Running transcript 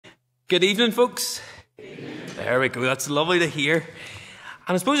Good evening, folks. There we go. That's lovely to hear.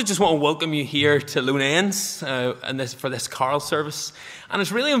 And I suppose I just want to welcome you here to Lone Ends for this carol service. And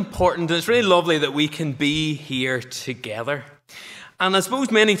it's really important and it's really lovely that we can be here together. And I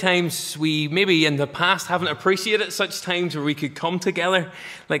suppose many times we maybe in the past haven't appreciated such times where we could come together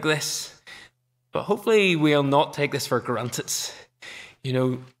like this. But hopefully we'll not take this for granted. You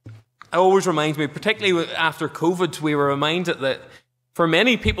know, it always reminds me, particularly after COVID, we were reminded that for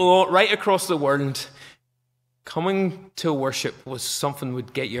many people right across the world, coming to worship was something that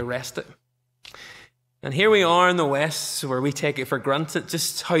would get you arrested. And here we are in the West, where we take it for granted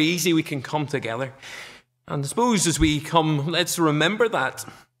just how easy we can come together. And I suppose as we come, let's remember that.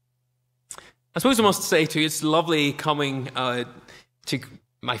 I suppose I must say too, it's lovely coming to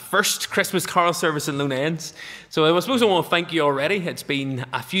my first Christmas carol service in Lone Ends. So I suppose I want to thank you already. It's been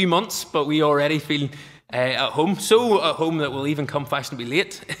a few months, but we already feel at home. So at home that we'll even come fashionably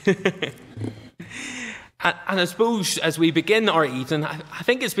late. And I suppose as we begin our evening, I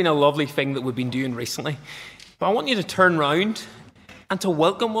think it's been a lovely thing that we've been doing recently. But I want you to turn round and to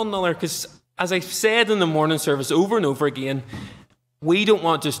welcome one another, because as I've said in the morning service over and over again, we don't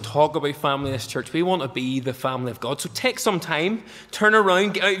want to just talk about family in this church. We want to be the family of God. So take some time, turn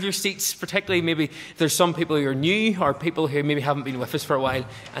around, get out of your seats, particularly maybe there's some people who are new or people who maybe haven't been with us for a while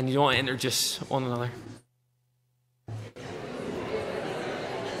and you don't want to introduce one another.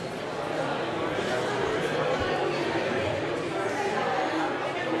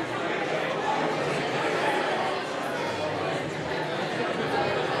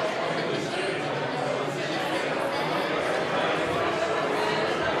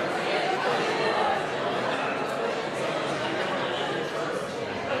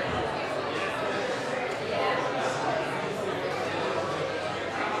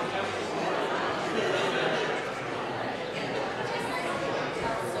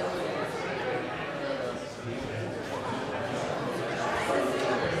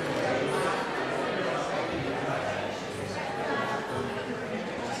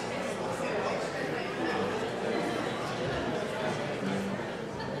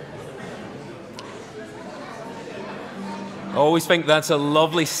 I always think that's a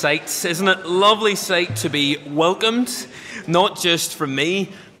lovely sight, isn't it? Lovely sight to be welcomed, not just from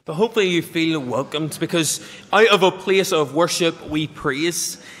me, but hopefully you feel welcomed, because out of a place of worship we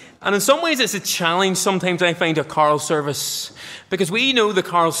praise. And in some ways it's a challenge sometimes, I find, a carol service, because we know the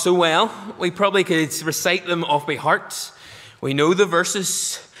carols so well, we probably could recite them off by heart. We know the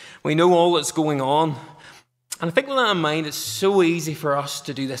verses, we know all that's going on. And I think with that in mind, it's so easy for us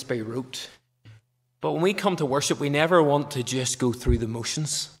to do this by rote. But when we come to worship, we never want to just go through the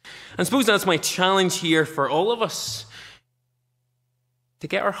motions. And I suppose that's my challenge here for all of us, to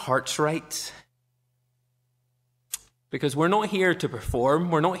get our hearts right. Because we're not here to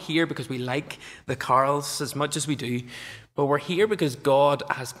perform. We're not here because we like the carols as much as we do. But we're here because God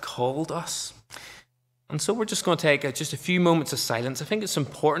has called us. And so we're just going to take just a few moments of silence. I think it's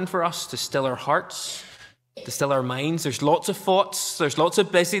important for us to still our hearts, to still our minds. There's lots of thoughts, there's lots of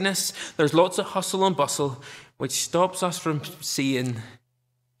busyness, there's lots of hustle and bustle, which stops us from seeing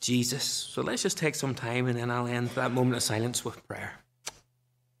Jesus. So let's just take some time, and then I'll end that moment of silence with prayer.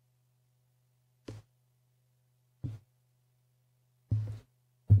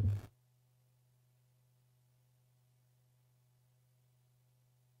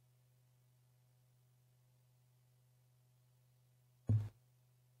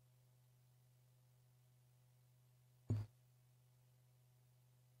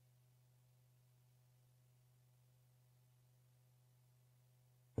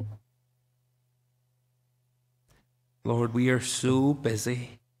 Lord, we are so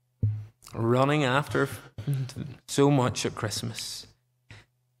busy running after so much at Christmas.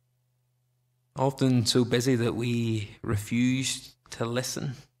 Often so busy that we refuse to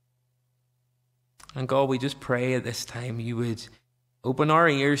listen. And God, we just pray at this time you would open our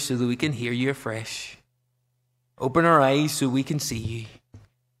ears so that we can hear you afresh. Open our eyes so we can see you.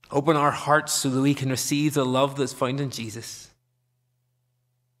 Open our hearts so that we can receive the love that's found in Jesus.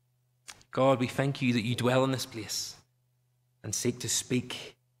 God, we thank you that you dwell in this place and seek to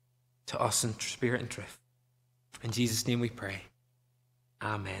speak to us in spirit and truth. In Jesus' name we pray.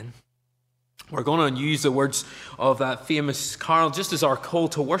 Amen. We're going to use the words of that famous carol just as our call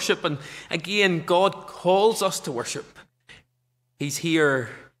to worship. And again, God calls us to worship. He's here,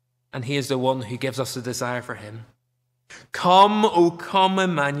 and he is the one who gives us a desire for him. Come, O come,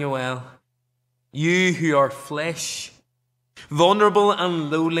 Emmanuel, you who are flesh, vulnerable and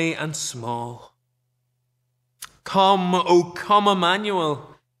lowly and small. Come, O come,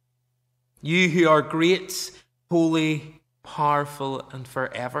 Emmanuel, you who are great, holy, powerful, and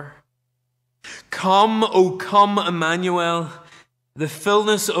forever. Come, O come, Emmanuel, the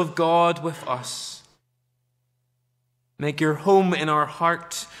fullness of God with us. Make your home in our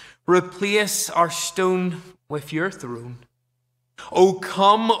heart. Replace our stone with your throne. O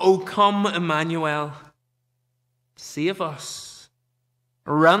come, Emmanuel. Save us,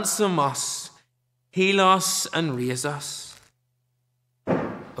 ransom us, heal us, and raise us.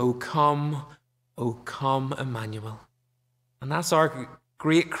 O come, Emmanuel. And that's our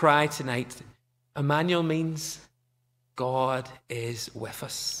great cry tonight. Emmanuel means God is with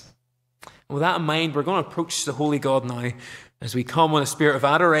us. And with that in mind, we're going to approach the Holy God now as we come with a spirit of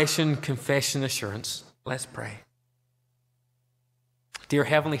adoration, confession, assurance. Let's pray. Dear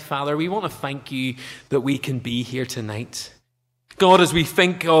Heavenly Father, we want to thank you that we can be here tonight. God, as we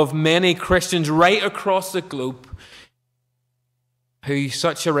think of many Christians right across the globe who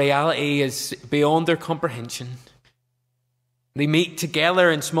such a reality is beyond their comprehension, they meet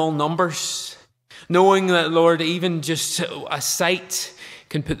together in small numbers, knowing that, Lord, even just a sight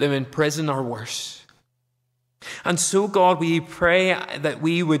can put them in prison or worse. And so, God, we pray that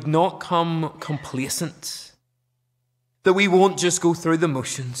we would not come complacent, that we won't just go through the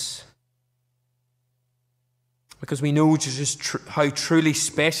motions, because we know just how truly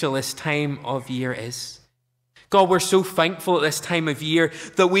special this time of year is. God, we're so thankful at this time of year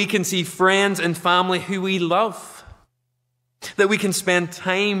that we can see friends and family who we love, that we can spend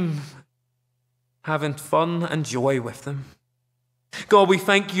time having fun and joy with them. God, we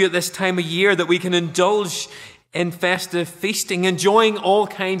thank you at this time of year that we can indulge in festive feasting, enjoying all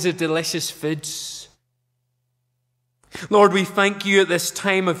kinds of delicious foods. Lord, we thank you at this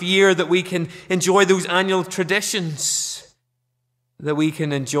time of year that we can enjoy those annual traditions that we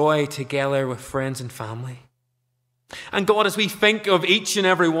can enjoy together with friends and family. And God, as we think of each and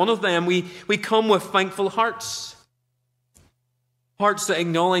every one of them, we come with thankful hearts. Hearts that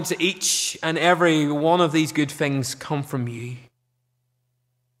acknowledge that each and every one of these good things come from you.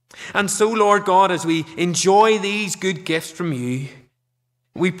 And so, Lord God, as we enjoy these good gifts from you,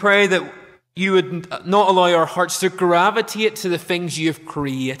 we pray that you would not allow our hearts to gravitate to the things you have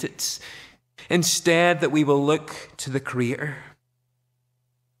created. Instead, that we will look to the Creator.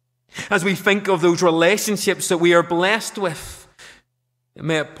 As we think of those relationships that we are blessed with,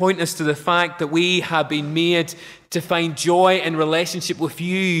 may it point us to the fact that we have been made to find joy in relationship with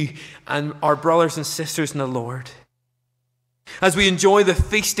you and our brothers and sisters in the Lord. As we enjoy the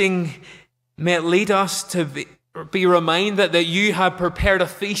feasting, may it lead us to be reminded that you have prepared a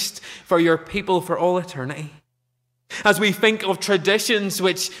feast for your people for all eternity. As we think of traditions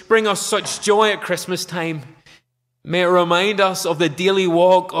which bring us such joy at Christmas time, may it remind us of the daily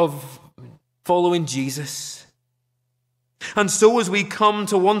walk of following Jesus. And so as we come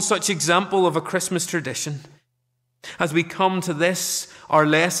to one such example of a Christmas tradition, as we come to this, our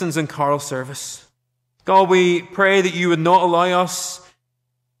lessons and carol service, God, we pray that you would not allow us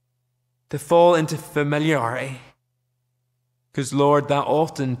to fall into familiarity, because, Lord, that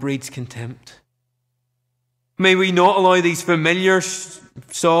often breeds contempt. May we not allow these familiar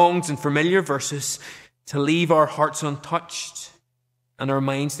songs and familiar verses to leave our hearts untouched and our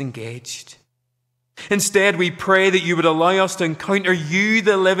minds engaged. Instead, we pray that you would allow us to encounter you,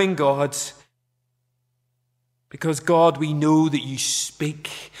 the living God, because, God, we know that you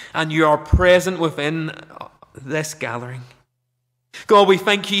speak and you are present within this gathering. God, we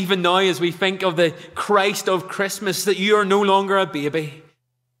thank you even now as we think of the Christ of Christmas, that you are no longer a baby.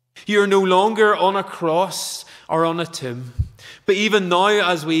 You are no longer on a cross or on a tomb. But even now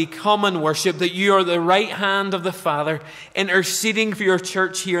as we come and worship, that you are the right hand of the Father, interceding for your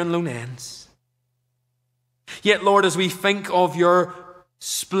church here in Lone Ends. Yet, Lord, as we think of your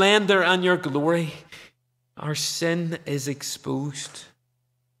splendor and your glory, our sin is exposed.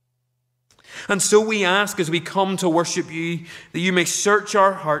 And so we ask as we come to worship you, that you may search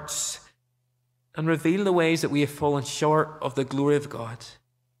our hearts and reveal the ways that we have fallen short of the glory of God.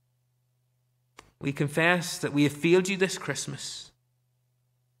 We confess that we have failed you this Christmas.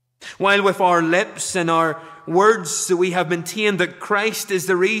 While with our lips and our words that we have maintained that Christ is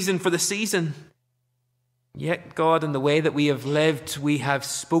the reason for the season, yet, God, in the way that we have lived, we have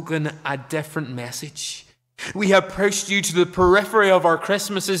spoken a different message. We have pushed you to the periphery of our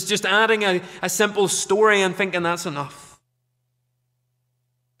Christmases, just adding a simple story and thinking that's enough.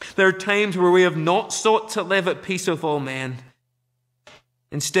 There are times where we have not sought to live at peace with all men,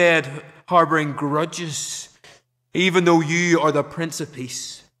 instead harbouring grudges, even though you are the Prince of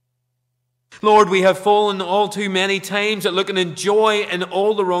Peace. Lord, we have fallen all too many times at looking in joy in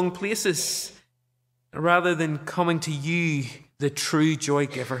all the wrong places, rather than coming to you, the true joy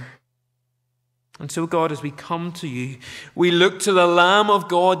giver. And so, God, as we come to you, we look to the Lamb of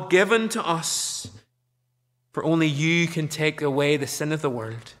God given to us for only you can take away the sin of the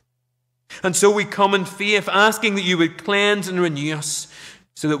world. And so we come in faith, asking that you would cleanse and renew us,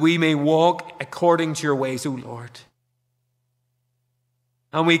 so that we may walk according to your ways, O Lord.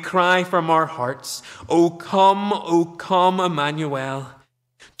 And we cry from our hearts, O come, Emmanuel,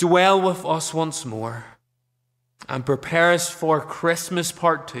 dwell with us once more, and prepare us for Christmas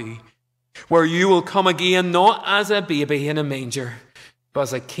part 2, where you will come again, not as a baby in a manger, but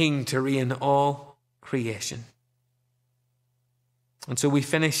as a king to reign all creation. And so we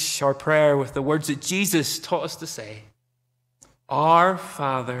finish our prayer with the words that Jesus taught us to say. Our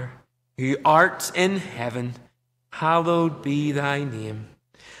Father, who art in heaven, hallowed be thy name.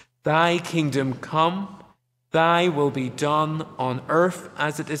 Thy kingdom come, thy will be done on earth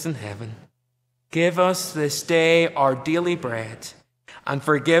as it is in heaven. Give us this day our daily bread, and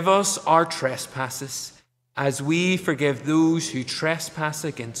forgive us our trespasses, as we forgive those who trespass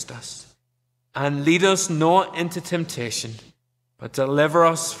against us. And lead us not into temptation, but deliver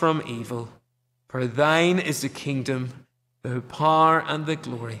us from evil. For thine is the kingdom, the power, and the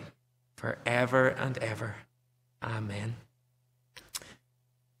glory, forever and ever. Amen.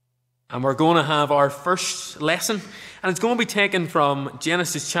 And we're going to have our first lesson, and it's going to be taken from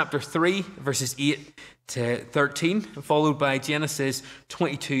Genesis chapter 3, verses 8 to 13, followed by Genesis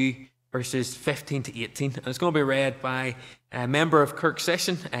 22, verses 15 to 18. And it's going to be read by a member of Kirk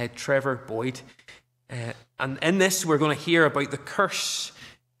Session, Trevor Boyd. And in this, we're going to hear about the curse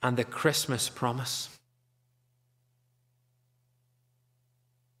and the Christmas promise.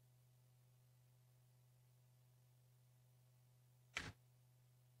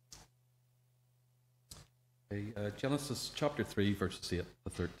 Genesis chapter 3, verses 8 to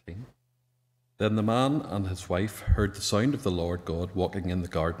 13. Then the man and his wife heard the sound of the Lord God walking in the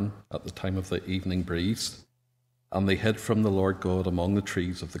garden at the time of the evening breeze, and they hid from the Lord God among the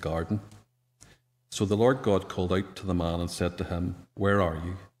trees of the garden. So the Lord God called out to the man and said to him, Where are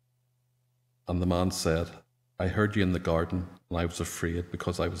you? And the man said, I heard you in the garden, and I was afraid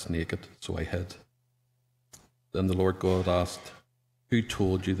because I was naked, so I hid. Then the Lord God asked, Who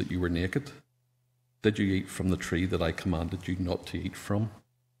told you that you were naked? Did you eat from the tree that I commanded you not to eat from?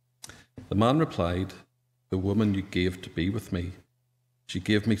 The man replied, The woman you gave to be with me, she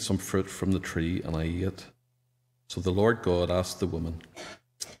gave me some fruit from the tree, and I ate. So the Lord God asked the woman,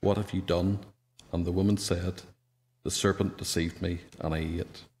 What have you done? And the woman said, The serpent deceived me, and I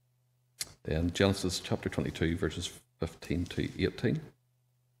ate. Then Genesis chapter 22, verses 15 to 18.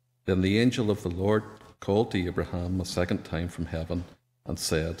 Then the angel of the Lord called to Abraham a second time from heaven, and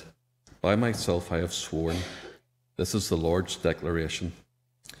said, By myself I have sworn, this is the Lord's declaration.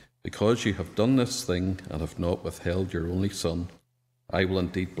 Because you have done this thing and have not withheld your only son, I will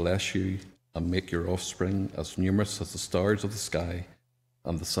indeed bless you and make your offspring as numerous as the stars of the sky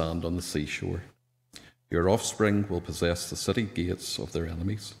and the sand on the seashore. Your offspring will possess the city gates of their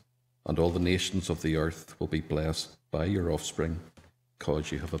enemies, and all the nations of the earth will be blessed by your offspring,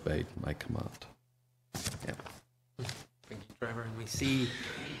 because you have obeyed my command. Yep. Thank you, Trevor. And we see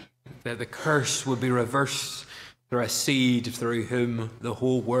that the curse would be reversed through a seed through whom the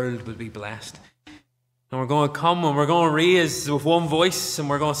whole world would be blessed. And we're going to come and we're going to raise with one voice and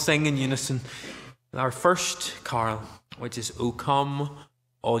we're going to sing in unison our first carol, which is O Come,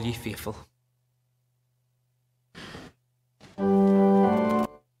 All Ye Faithful.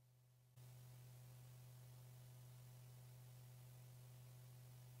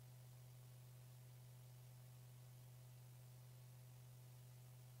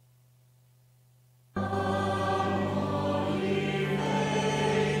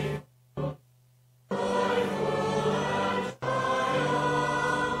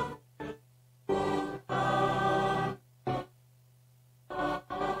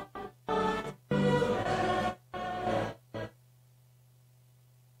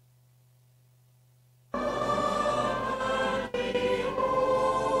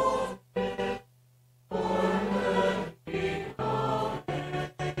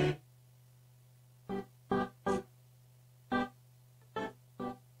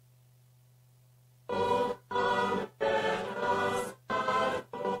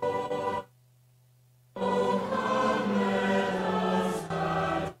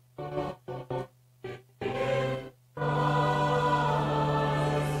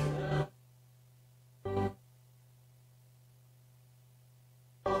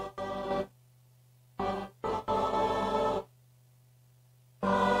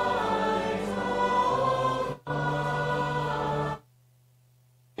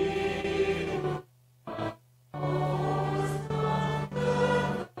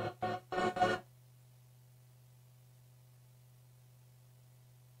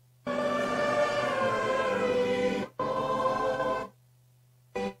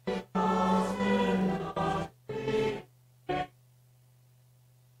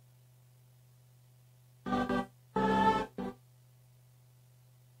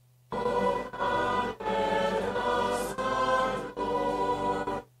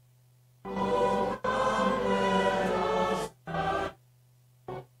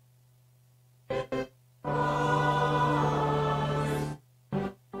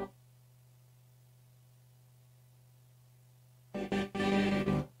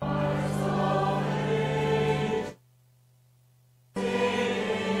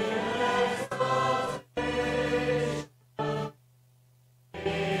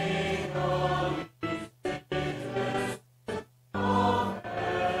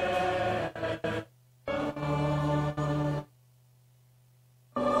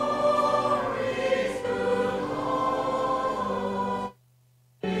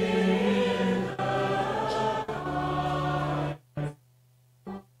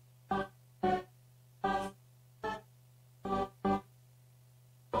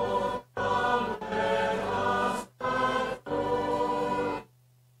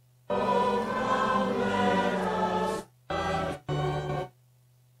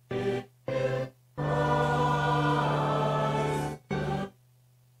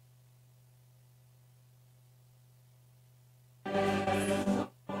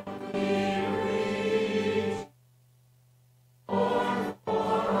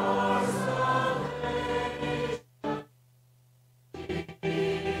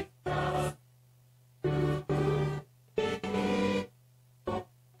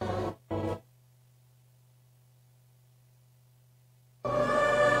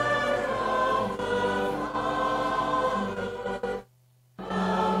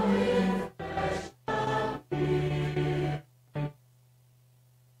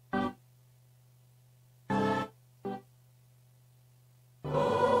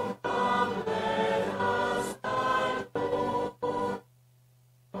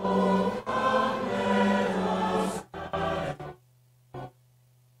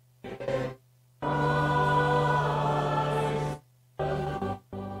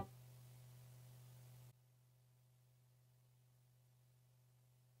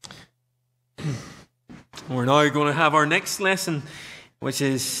 we're now going to have our next lesson, which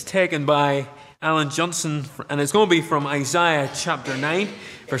is taken by Alan Johnson, and it's going to be from Isaiah chapter 9,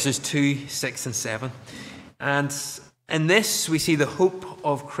 verses 2, 6 and 7. And in this, we see the hope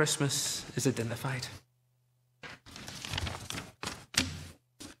of Christmas is identified.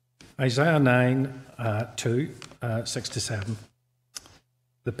 Isaiah 9, 2, 6 to 7.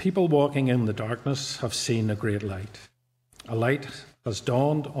 The people walking in the darkness have seen a great light. A light has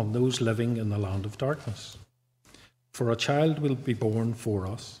dawned on those living in the land of darkness. For a child will be born for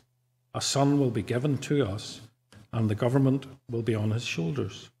us, a son will be given to us, and the government will be on his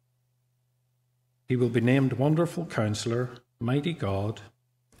shoulders. He will be named Wonderful Counselor, Mighty God,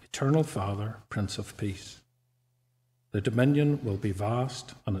 Eternal Father, Prince of Peace. The dominion will be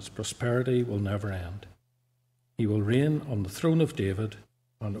vast, and its prosperity will never end. He will reign on the throne of David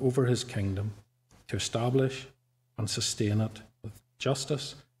and over his kingdom, to establish and sustain it with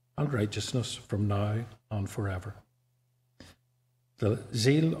justice and righteousness from now and forever. The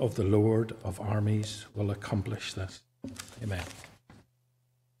zeal of the Lord of armies will accomplish this. Amen.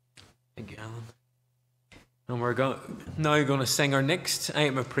 Thank you, Alan. And we're now going to sing our next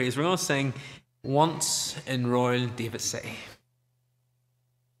item of praise. We're going to sing Once in Royal David City.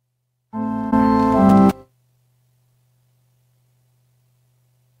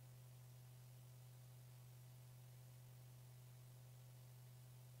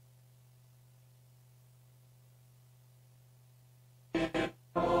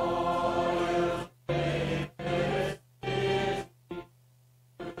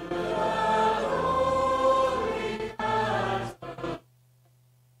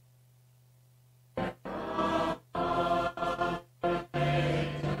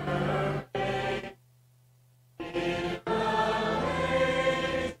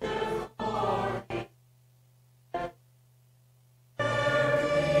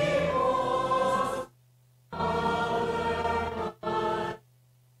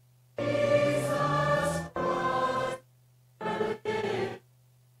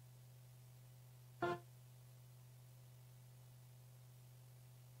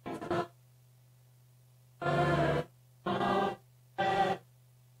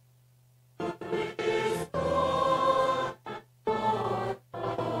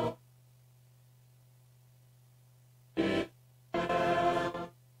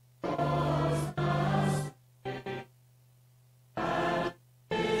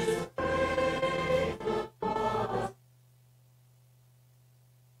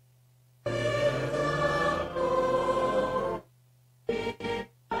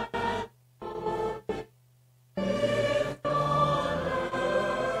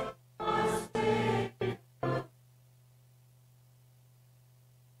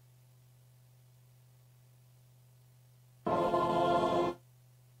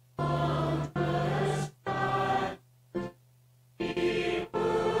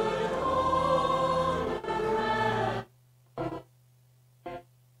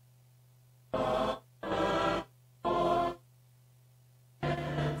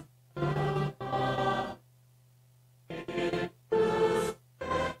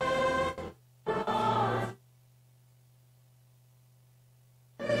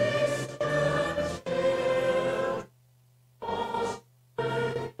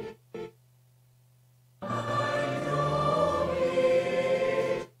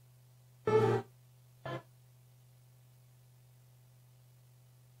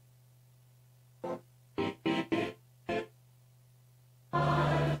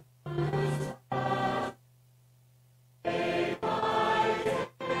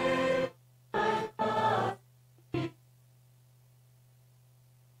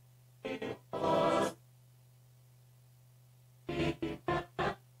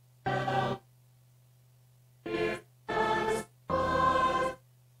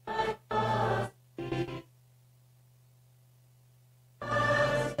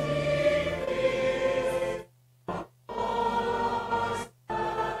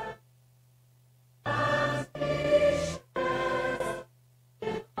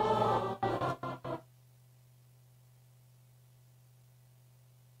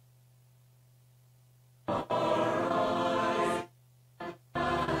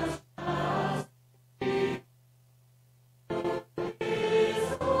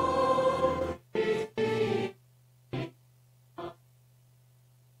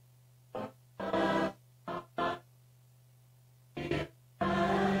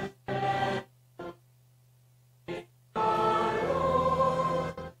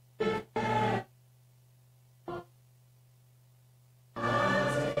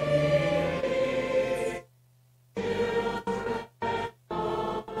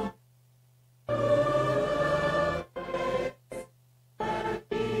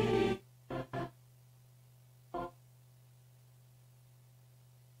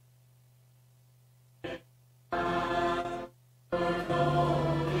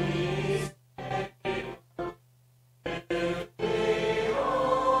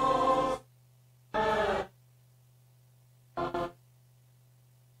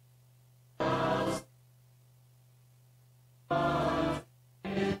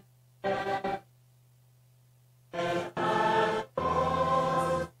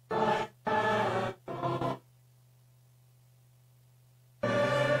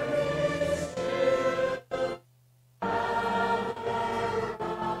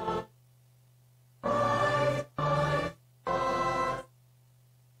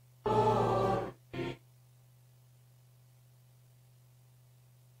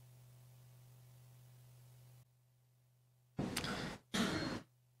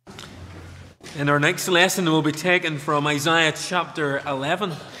 And our next lesson will be taken from Isaiah chapter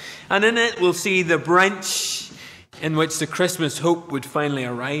 11. And in it we'll see the branch in which the Christmas hope would finally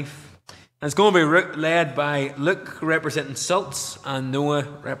arrive. And it's going to be led by Luke representing salt and Noah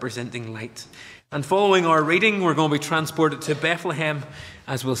representing light. And following our reading, we're going to be transported to Bethlehem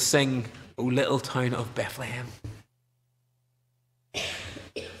as we'll sing, O Little Town of Bethlehem.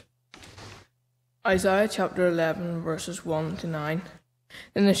 Isaiah chapter 11, verses 1 to 9.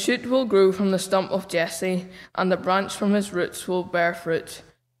 Then the shoot will grow from the stump of Jesse, and the branch from his roots will bear fruit.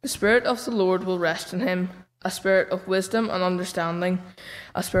 The Spirit of the Lord will rest on him, a spirit of wisdom and understanding,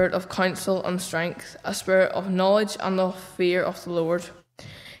 a spirit of counsel and strength, a spirit of knowledge and of fear of the Lord.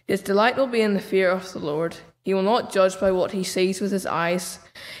 His delight will be in the fear of the Lord. He will not judge by what he sees with his eyes.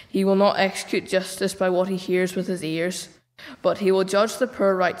 He will not execute justice by what he hears with his ears. But he will judge the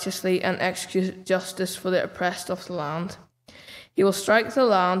poor righteously and execute justice for the oppressed of the land. He will strike the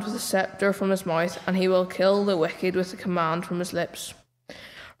land with a scepter from his mouth, and he will kill the wicked with a command from his lips.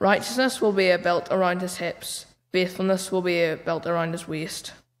 Righteousness will be a belt around his hips. Faithfulness will be a belt around his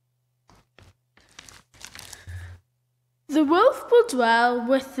waist. The wolf will dwell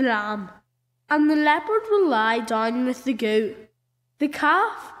with the lamb, and the leopard will lie down with the goat. The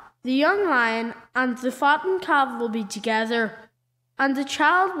calf, the young lion, and the fattened calf will be together, and the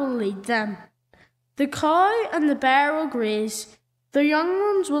child will lead them. The cow and the bear will graze, their young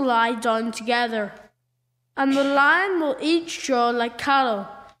ones will lie down together, and the lion will each draw like cattle.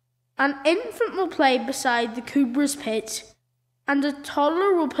 An infant will play beside the cobra's pit, and a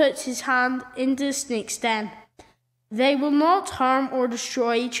toddler will put his hand into a snake's den. They will not harm or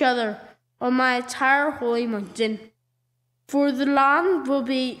destroy each other on my entire holy mountain, for the land will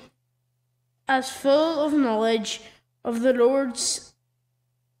be as full of knowledge of the Lord's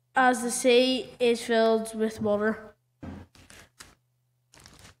as the sea is filled with water.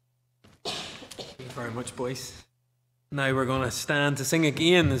 Thank you very much, boys. Now we're going to stand to sing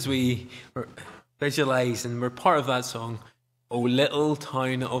again as we visualise, and we're part of that song, O Little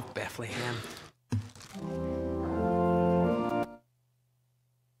Town of Bethlehem.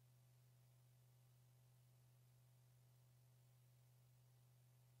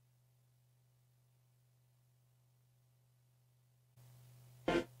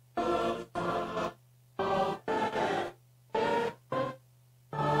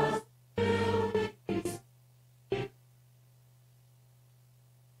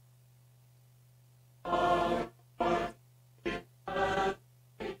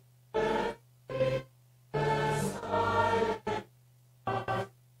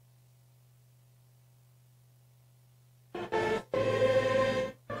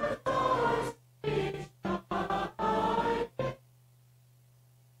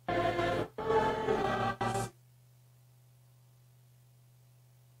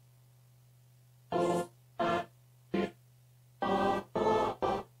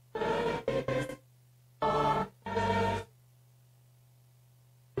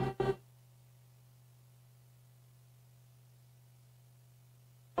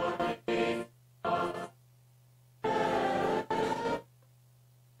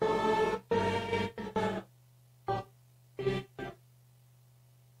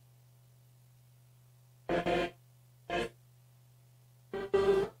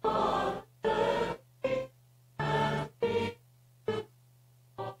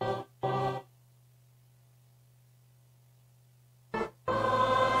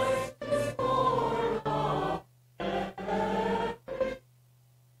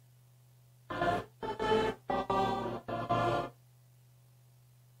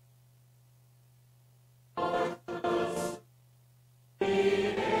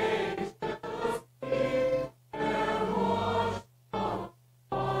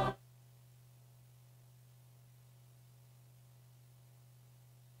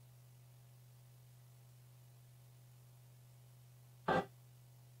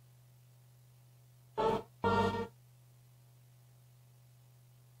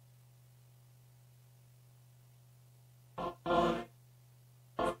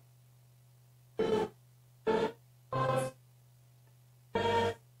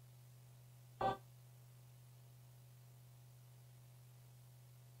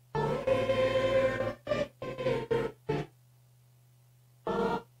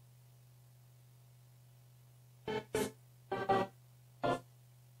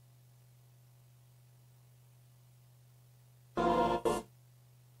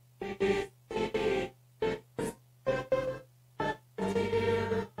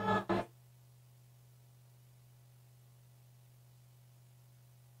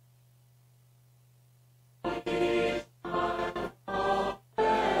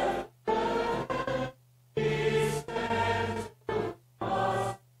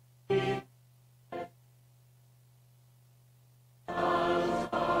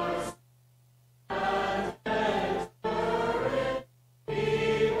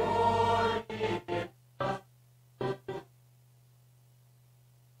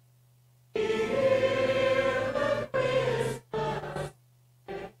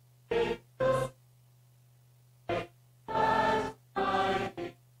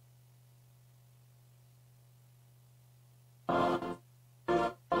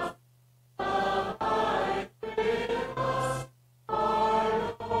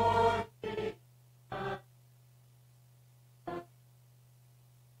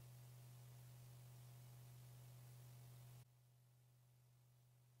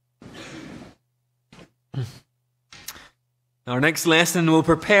 Our next lesson will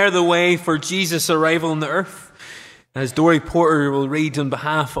prepare the way for Jesus' arrival on the earth. As Dory Porter will read on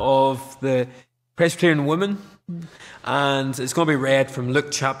behalf of the Presbyterian women, and it's going to be read from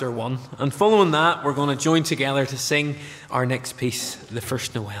Luke chapter 1. And following that, we're going to join together to sing our next piece, the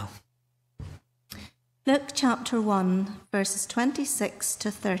First Noel. Luke chapter 1, verses 26 to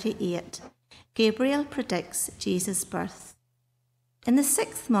 38. Gabriel predicts Jesus' birth. In the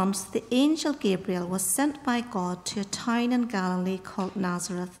 6th month, the angel Gabriel was sent by God to a town in Galilee called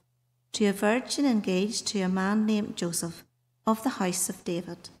Nazareth, to a virgin engaged to a man named Joseph, of the house of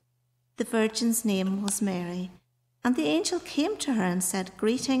David. The virgin's name was Mary. And the angel came to her and said,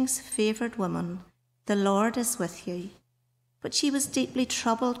 "Greetings, favoured woman, the Lord is with you." But she was deeply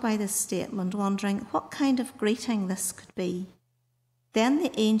troubled by this statement, wondering what kind of greeting this could be. Then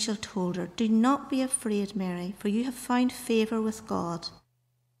the angel told her, "Do not be afraid, Mary, for you have found favour with God.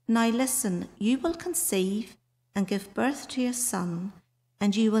 Now listen, you will conceive and give birth to a son,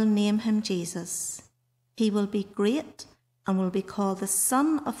 and you will name him Jesus. He will be great and will be called the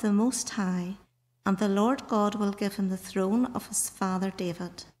Son of the Most High, and the Lord God will give him the throne of his father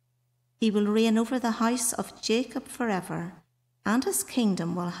David. He will reign over the house of Jacob forever, and his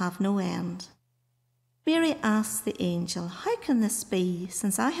kingdom will have no end." Mary asked the angel, "How can this be,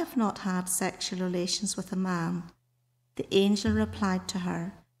 since I have not had sexual relations with a man?" The angel replied to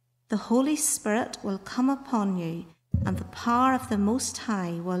her, "The Holy Spirit will come upon you, and the power of the Most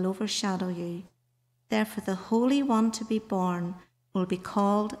High will overshadow you. Therefore the Holy One to be born will be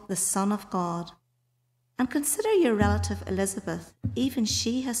called the Son of God. And consider your relative Elizabeth, even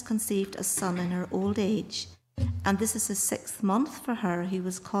she has conceived a son in her old age, and this is the 6th month for her who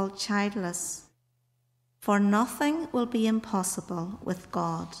was called childless. For nothing will be impossible with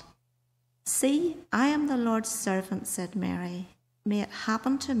God." "See, I am the Lord's servant," said Mary. "May it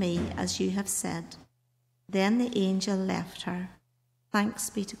happen to me as you have said." Then the angel left her.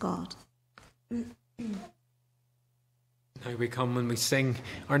 Thanks be to God. Now we come and we sing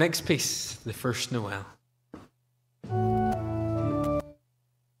our next piece, the First Noel.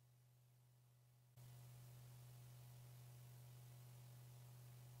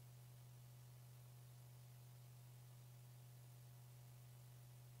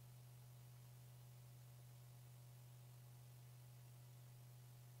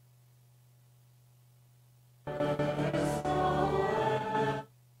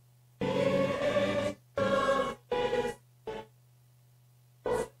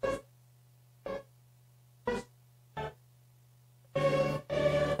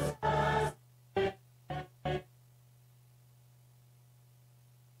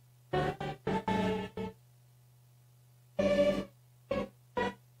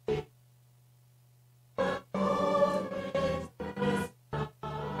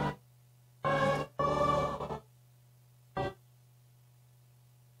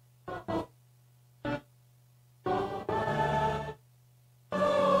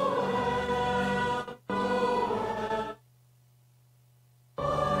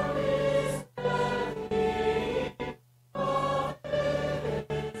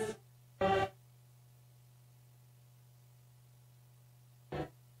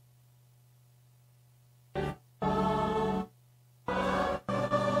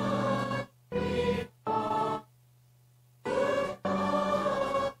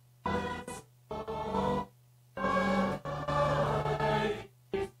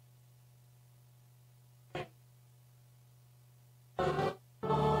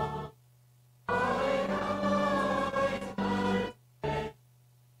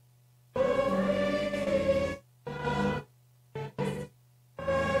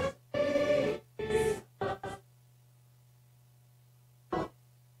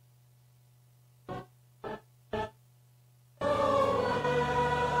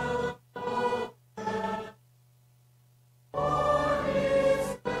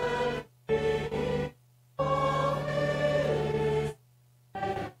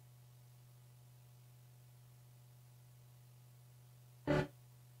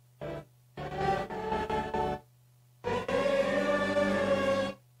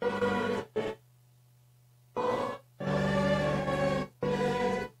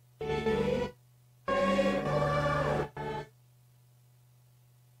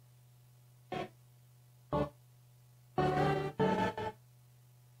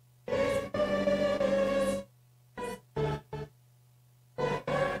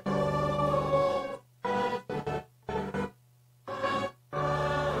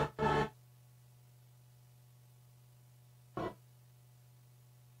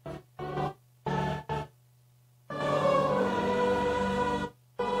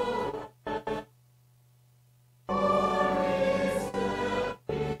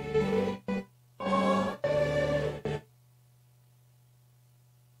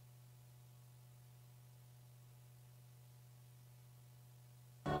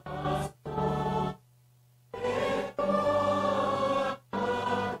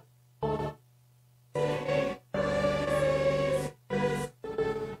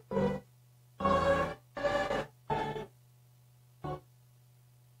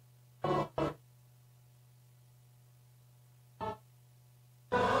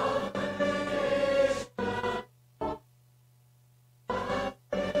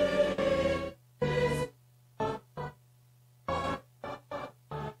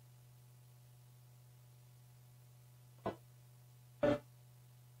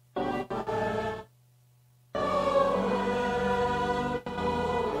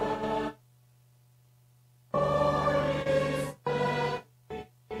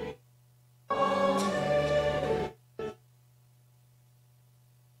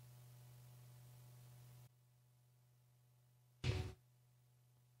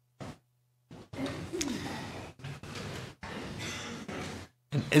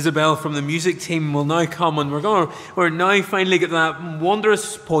 Isabel from the music team will now come, and we're now finally get to that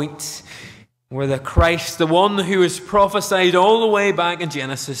wondrous point where the Christ, the one who was prophesied all the way back in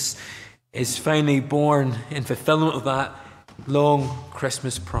Genesis, is finally born in fulfillment of that long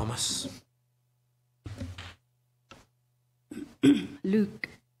Christmas promise. Luke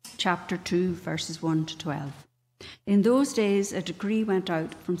chapter 2, verses 1 to 12. In those days a decree went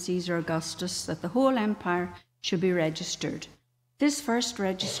out from Caesar Augustus that the whole empire should be registered. This first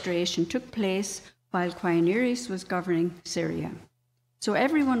registration took place while Quirinius was governing Syria. So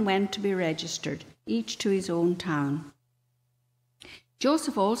everyone went to be registered, each to his own town.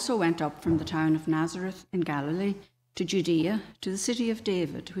 Joseph also went up from the town of Nazareth in Galilee to Judea, to the city of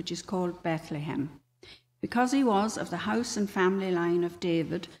David, which is called Bethlehem, because he was of the house and family line of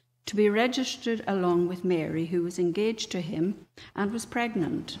David, to be registered along with Mary, who was engaged to him and was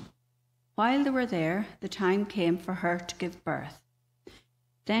pregnant. While they were there, the time came for her to give birth.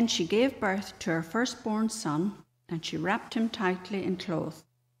 Then she gave birth to her firstborn son, and she wrapped him tightly in cloth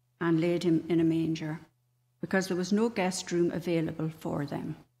and laid him in a manger, because there was no guest room available for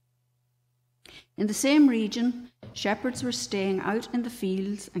them. In the same region, shepherds were staying out in the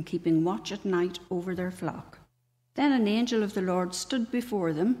fields and keeping watch at night over their flock. Then an angel of the Lord stood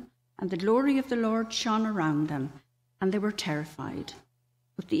before them, and the glory of the Lord shone around them, and they were terrified.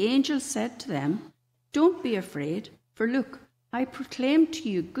 But the angel said to them, "Don't be afraid, for look, I proclaim to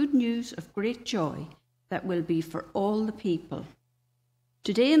you good news of great joy that will be for all the people.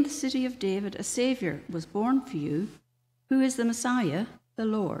 Today in the city of David a Saviour was born for you, who is the Messiah, the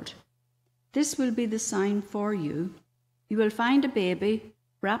Lord. This will be the sign for you. You will find a baby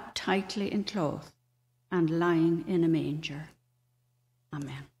wrapped tightly in cloth and lying in a manger."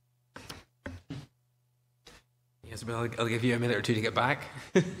 Amen. Isabel, I'll give you a minute or two to get back.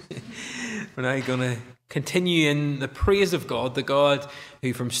 We're now going to continue in the praise of God, the God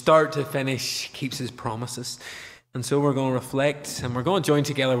who from start to finish keeps his promises. And so we're going to reflect, and we're going to join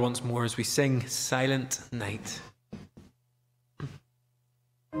together once more as we sing Silent Night.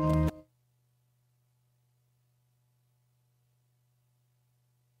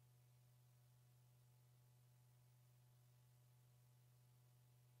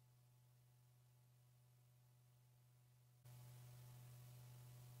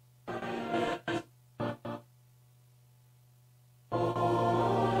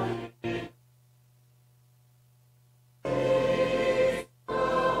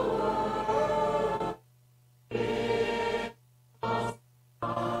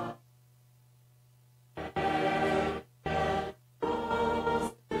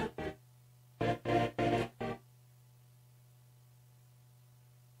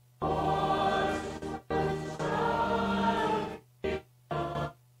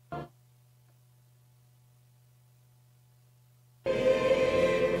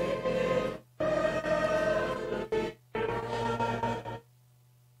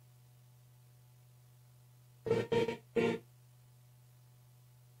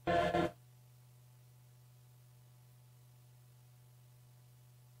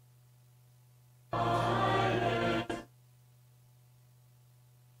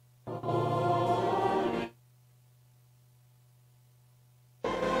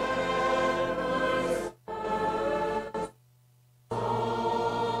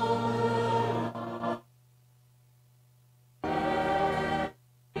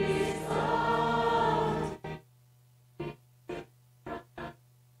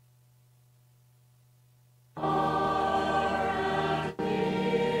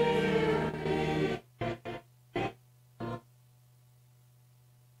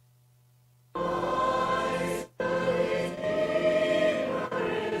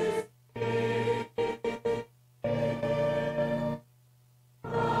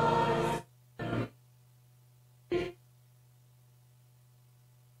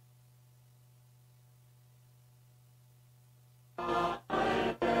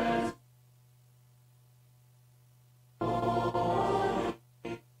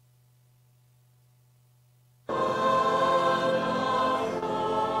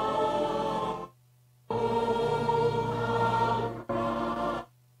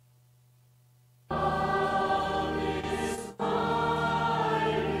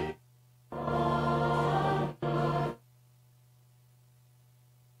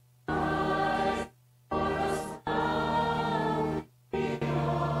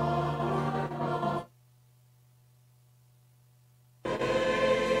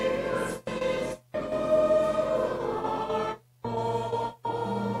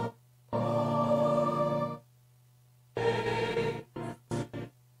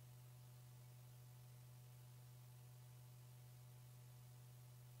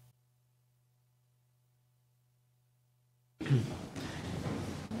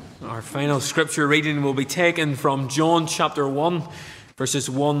 Our final scripture reading will be taken from John chapter 1, verses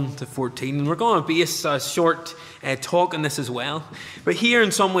 1 to 14. And we're going to base a short talk on this as well. But here,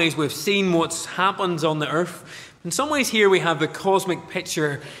 in some ways, we've seen what's happened on the earth. In some ways, here we have the cosmic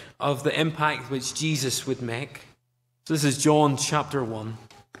picture of the impact which Jesus would make. So this is John chapter 1.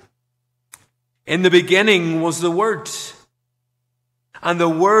 In the beginning was the Word, and the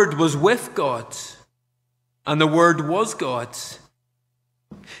Word was with God, and the Word was God.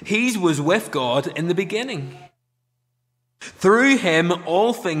 He was with God in the beginning. Through him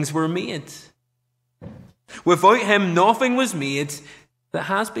all things were made. Without him nothing was made that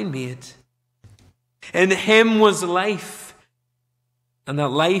has been made. In him was life, and that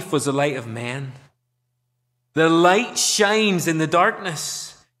life was the light of men. The light shines in the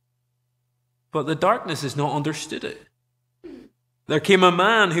darkness, but the darkness has not understood it. There came a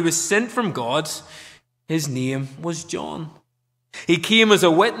man who was sent from God. His name was John. He came as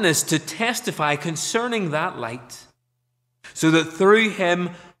a witness to testify concerning that light, so that through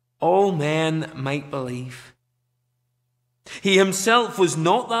him all men might believe. He himself was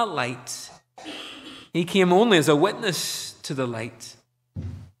not that light. He came only as a witness to the light.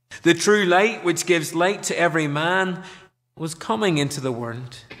 The true light, which gives light to every man, was coming into the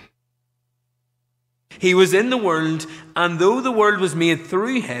world. He was in the world, and though the world was made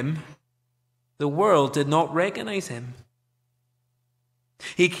through him, the world did not recognize him.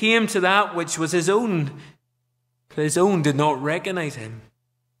 He came to that which was his own, but his own did not recognize him.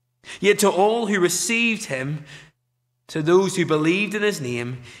 Yet to all who received him, to those who believed in his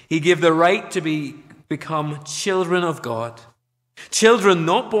name, he gave the right to become children of God. Children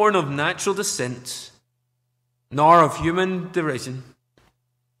not born of natural descent, nor of human derision,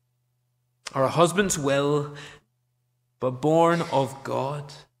 or a husband's will, but born of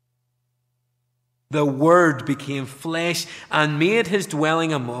God. The Word became flesh and made his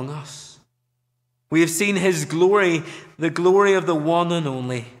dwelling among us. We have seen his glory, the glory of the one and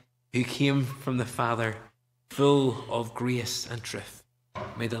only, who came from the Father, full of grace and truth.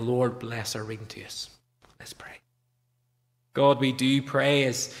 May the Lord bless our reading to us. Let's pray. God, we do pray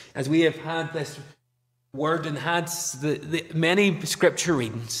as we have had this word and had the many scripture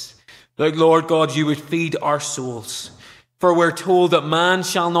readings, that, Lord God, you would feed our souls. For we're told that man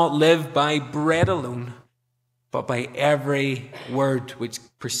shall not live by bread alone, but by every word which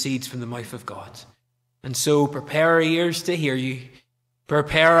proceeds from the mouth of God. And so prepare our ears to hear you,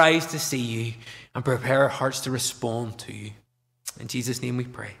 prepare our eyes to see you, and prepare our hearts to respond to you. In Jesus' name we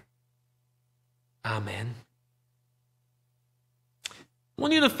pray. Amen. I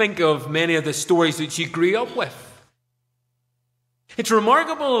want you to think of many of the stories that you grew up with. It's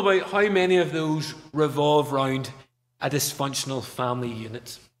remarkable about how many of those revolve around a dysfunctional family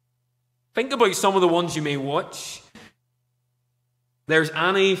unit. Think about some of the ones you may watch. There's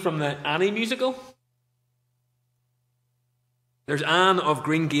Annie from the Annie musical. There's Anne of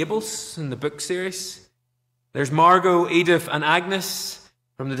Green Gables in the book series. There's Margot, Edith, and Agnes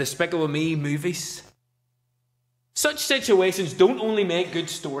from the Despicable Me movies. Such situations don't only make good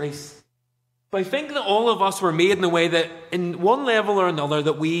stories, but I think that all of us were made in a way that, in one level or another,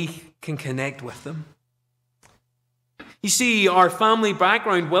 that we can connect with them. You see, our family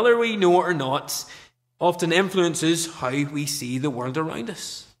background, whether we know it or not, often influences how we see the world around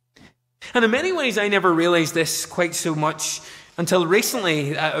us. And in many ways, I never realised this quite so much until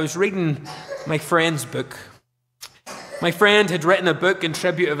recently. I was reading my friend's book. My friend had written a book in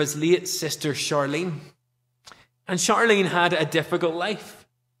tribute of his late sister, Charlene. And Charlene had a difficult life.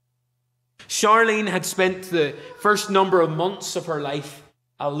 Charlene had spent the first number of months of her life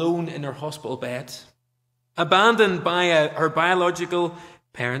alone in her hospital bed, abandoned by her biological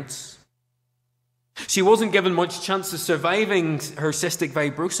parents. She wasn't given much chance of surviving her cystic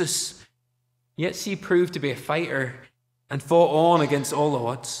fibrosis, yet she proved to be a fighter and fought on against all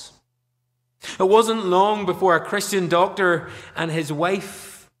odds. It wasn't long before a Christian doctor and his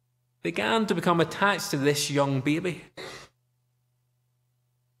wife began to become attached to this young baby.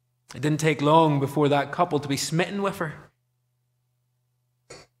 It didn't take long before that couple to be smitten with her.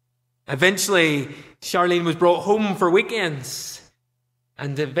 Eventually, Charlene was brought home for weekends,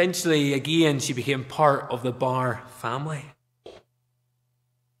 and eventually, again, she became part of the Barr family.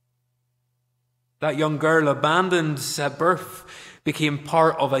 That young girl, abandoned at birth, became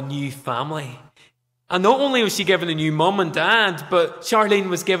part of a new family. And not only was she given a new mum and dad, but Charlene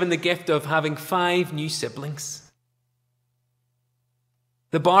was given the gift of having 5 new siblings.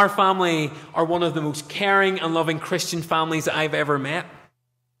 The Barr family are one of the most caring and loving Christian families that I've ever met.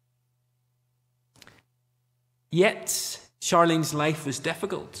 Yet, Charlene's life was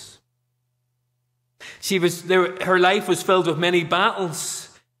difficult. Her life was filled with many battles,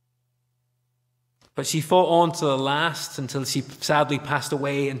 but she fought on to the last until she sadly passed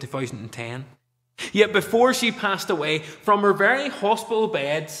away in 2010. Yet before she passed away, from her very hospital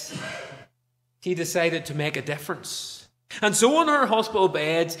bed, she decided to make a difference. And so on her hospital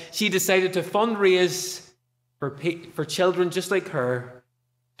bed, she decided to fundraise for children just like her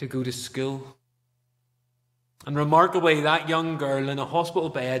to go to school. And remarkably, that young girl in a hospital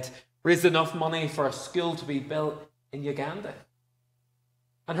bed raised enough money for a school to be built in Uganda.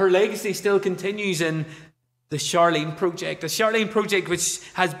 And her legacy still continues in the Charlene Project. The Charlene Project, which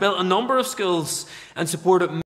has built a number of schools and supported